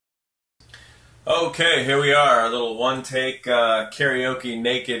Okay, here we are, a little one-take karaoke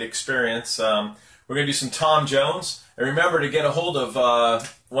naked experience. We're going to do some Tom Jones. And remember to get a hold of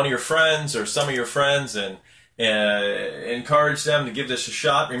one of your friends or some of your friends and encourage them to give this a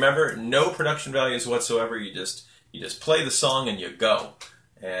shot. Remember, no production values whatsoever. You just play the song and you go.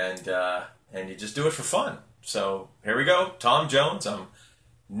 And you just do it for fun. So here we go, Tom Jones. I'm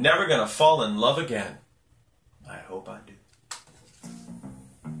never going to fall in love again. I hope I do.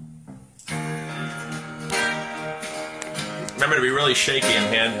 Remember to be really shaky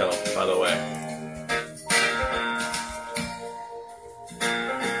and handheld, by the way.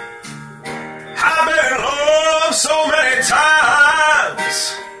 I've been in love so many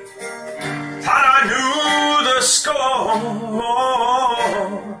times, thought I knew the score.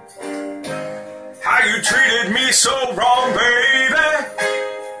 How you treated me so wrong, baby,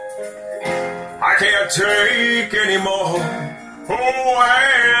 I can't take anymore. Oh,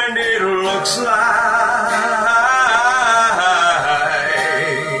 and it looks like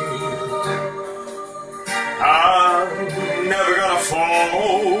I'm never gonna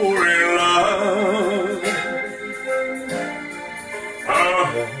fall in love.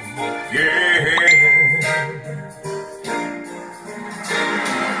 Oh, yeah.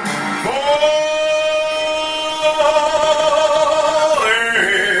 Fall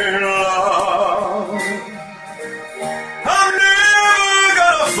in love. I'm never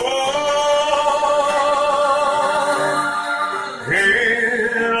gonna fall in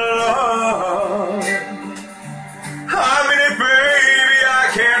love. I mean it, baby, I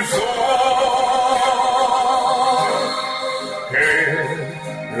can't fall in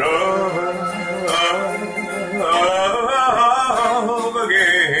love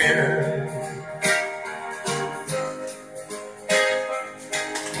again.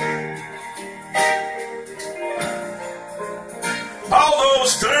 All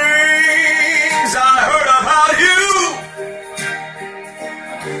those things I heard about you,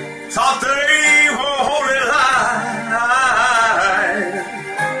 thought they were only lies.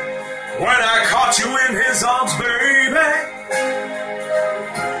 When I caught you in his arms, baby,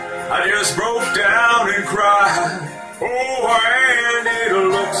 I just broke down and cried. Oh, and it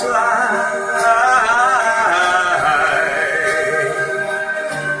looks like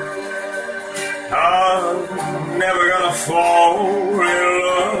I'm never gonna fall in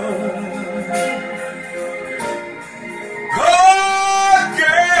love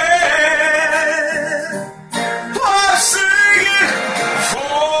again. I'm singing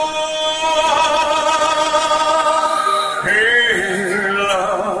fall in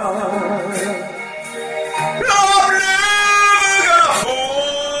love. No, I'm never gonna fall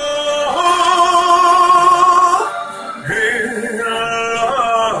in love.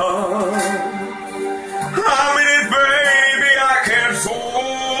 I mean it, baby, I can't fall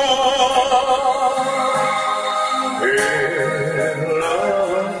in love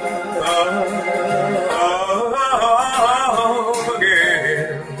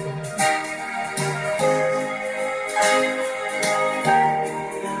again.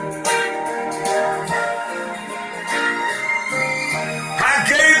 I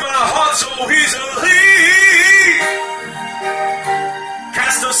gave my heart so easily,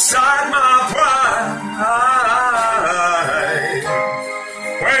 cast aside my pride.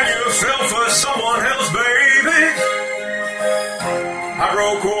 When you fell for someone else, baby, I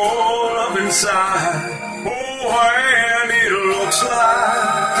broke all up inside. Oh, and it looks like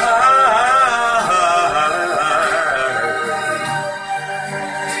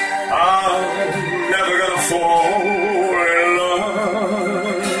I'm never gonna fall